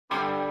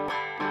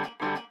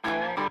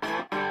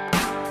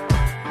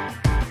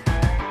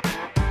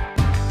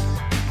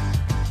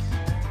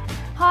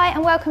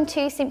and welcome to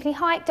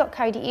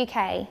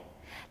simplyhike.co.uk.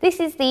 This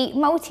is the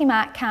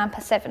Multimat Camper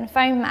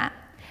Foam Mat.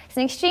 It's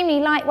an extremely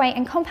lightweight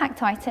and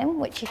compact item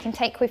which you can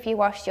take with you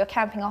whilst you're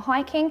camping or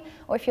hiking,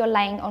 or if you're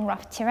laying on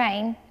rough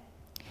terrain.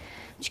 I'm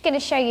just going to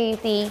show you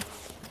the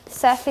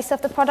surface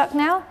of the product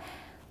now.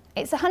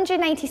 It's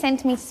 180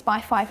 centimetres by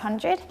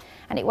 500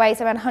 and it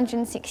weighs around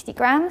 160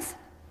 grams.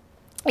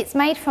 It's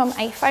made from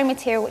a foam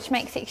material which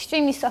makes it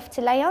extremely soft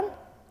to lay on,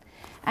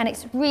 and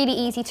it's really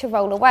easy to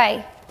roll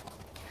away.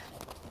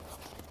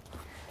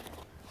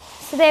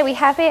 So there we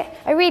have it,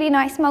 a really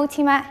nice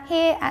multi-mat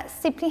here at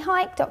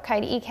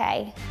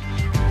simplyhike.co.uk.